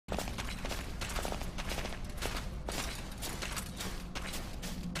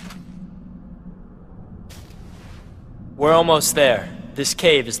We're almost there. This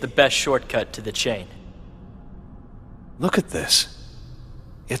cave is the best shortcut to the chain. Look at this.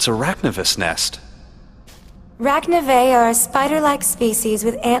 It's a Rachnuvus nest. Rachnuvus are a spider-like species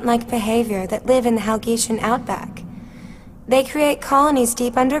with ant-like behavior that live in the Helgetian outback. They create colonies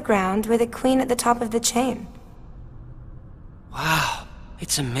deep underground with a queen at the top of the chain. Wow,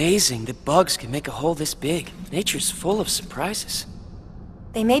 it's amazing that bugs can make a hole this big. Nature's full of surprises.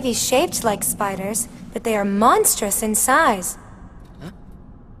 They may be shaped like spiders, but they are monstrous in size. Huh?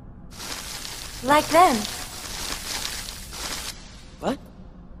 Like them. What?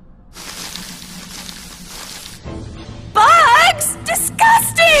 Bugs!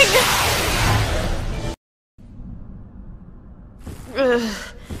 Disgusting! Ugh,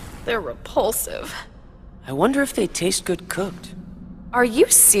 they're repulsive. I wonder if they taste good cooked. Are you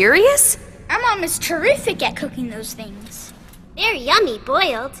serious? Our mom is terrific at cooking those things. They're yummy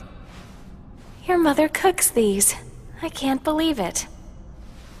boiled. Your mother cooks these. I can't believe it.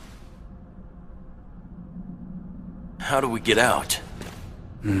 How do we get out?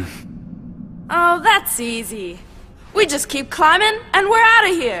 Oh, that's easy. We just keep climbing and we're out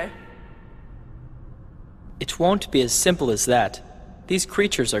of here. It won't be as simple as that. These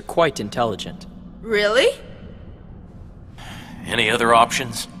creatures are quite intelligent. Really? Any other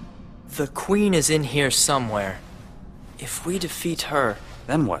options? The queen is in here somewhere. If we defeat her,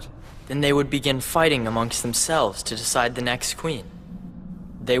 Then what? then they would begin fighting amongst themselves to decide the next queen.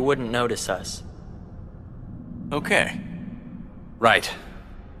 They wouldn't notice us. Okay. Right.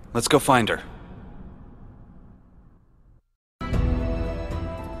 Let's go find her.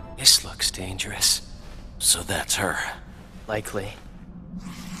 This looks dangerous. So that's her. Likely.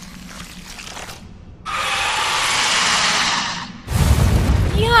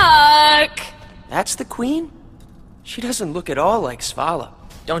 Yuck! That's the queen? She doesn't look at all like Svala.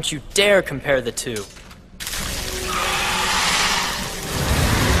 Don't you dare compare the two.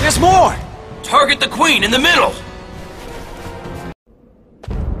 There's more! Target the queen in the middle!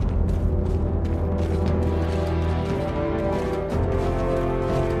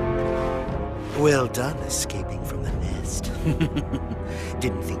 Well done escaping from the nest.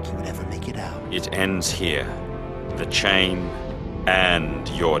 Didn't think you would ever make it out. It ends here. The chain and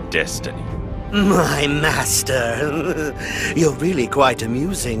your destiny. My master, you're really quite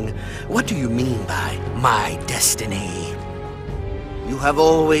amusing. What do you mean by my destiny? You have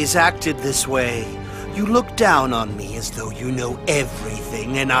always acted this way. You look down on me as though you know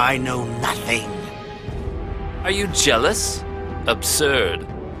everything and I know nothing. Are you jealous? Absurd.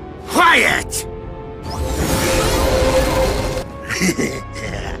 Quiet!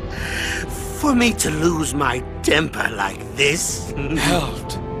 For me to lose my temper like this?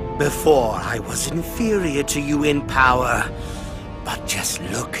 Held. Before I was inferior to you in power, but just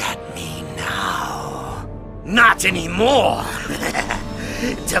look at me now. Not anymore!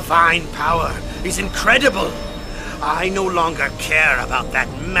 Divine power is incredible. I no longer care about that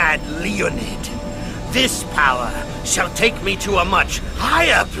mad Leonid. This power shall take me to a much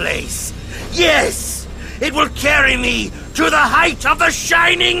higher place. Yes! It will carry me to the height of the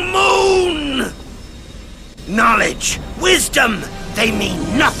shining moon! Knowledge, wisdom, they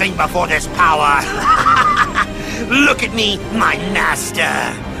mean nothing before this power. Look at me, my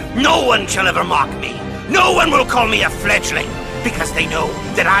master. No one shall ever mock me. No one will call me a fledgling, because they know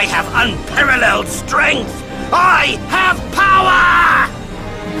that I have unparalleled strength. I have power!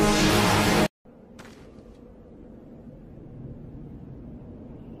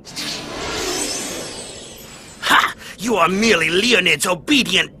 Ha! You are merely Leonid's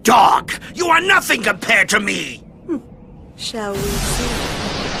obedient dog. You are nothing compared to me. Shall we see?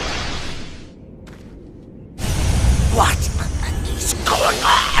 What is going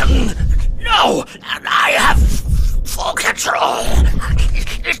on? No! I have full control!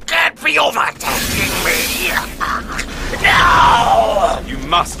 It can't be overtaking me! No! You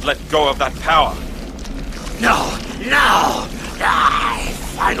must let go of that power. No! No! I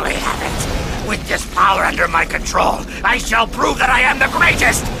finally have it! With this power under my control, I shall prove that I am the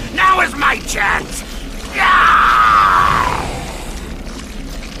greatest! Now is my chance!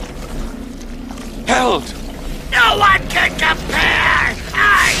 Held! No one can compare!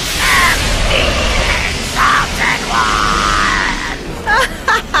 I am the Exalted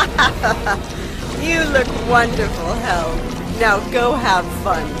One! You look wonderful, Held. Now go have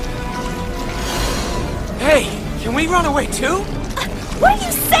fun. Hey, can we run away too? What are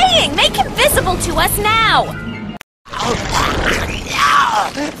you saying? Make him visible to us now!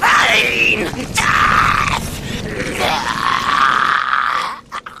 Fine!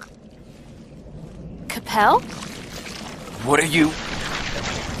 Capell? What are you?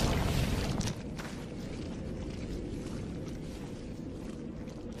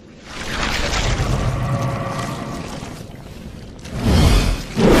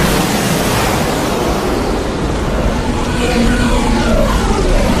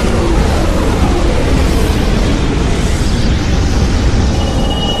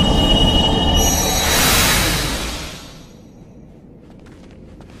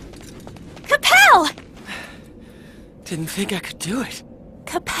 Capell! Didn't think I could do it.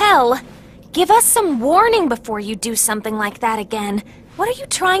 Capell, give us some warning before you do something like that again. What are you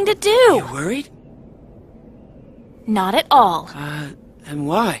trying to do? You worried? Not at all. And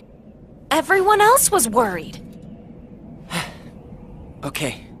why? Everyone else was worried.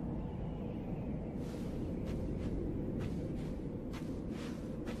 Okay.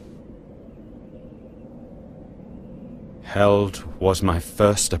 Held was my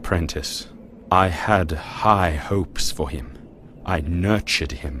first apprentice. I had high hopes for him. I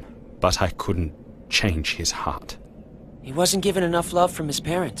nurtured him, but I couldn't change his heart. He wasn't given enough love from his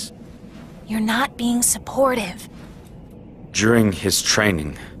parents. You're not being supportive. During his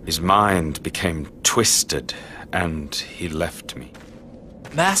training, his mind became twisted, and he left me.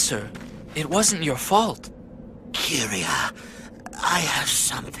 Master, it wasn't your fault. Kyria, I have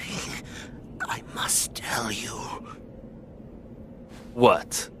something I must tell you.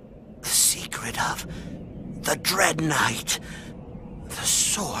 What? The secret of the Dread Knight. The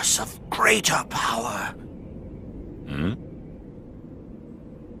source of greater power. Hmm?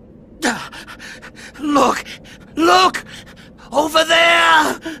 Look! Look! Over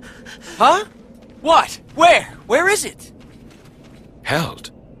there! Huh? What? Where? Where is it?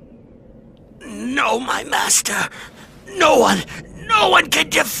 Held. No, my master. No one can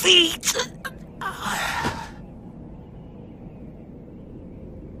defeat.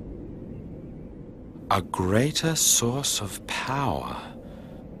 A greater source of power?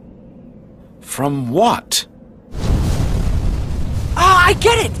 From what? Ah, I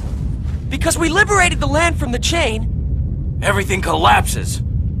get it! Because we liberated the land from the chain. Everything collapses.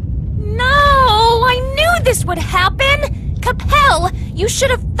 No! I knew this would happen! Capell, you should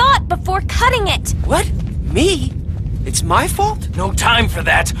have thought before cutting it! What? Me? It's my fault? No time for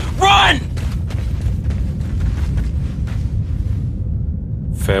that. Run!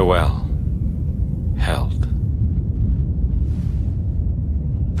 Farewell, Held.